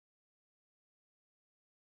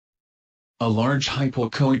A large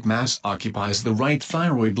hypoechoic mass occupies the right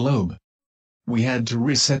thyroid lobe. We had to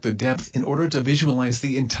reset the depth in order to visualize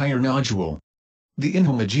the entire nodule. The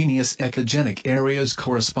inhomogeneous echogenic areas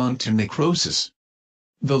correspond to necrosis.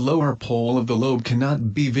 The lower pole of the lobe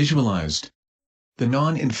cannot be visualized. The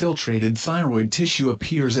non-infiltrated thyroid tissue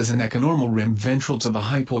appears as an echonormal rim ventral to the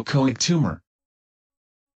hypoechoic tumor.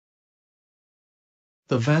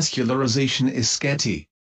 The vascularization is sketchy.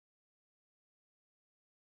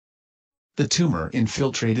 The tumor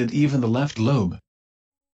infiltrated even the left lobe.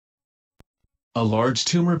 A large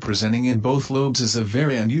tumor presenting in both lobes is a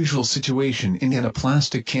very unusual situation in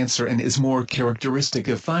anaplastic cancer and is more characteristic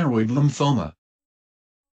of thyroid lymphoma.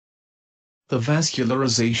 The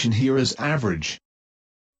vascularization here is average.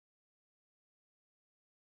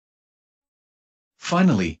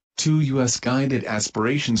 Finally, 2 US-guided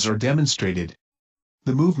aspirations are demonstrated.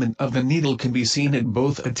 The movement of the needle can be seen at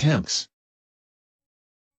both attempts.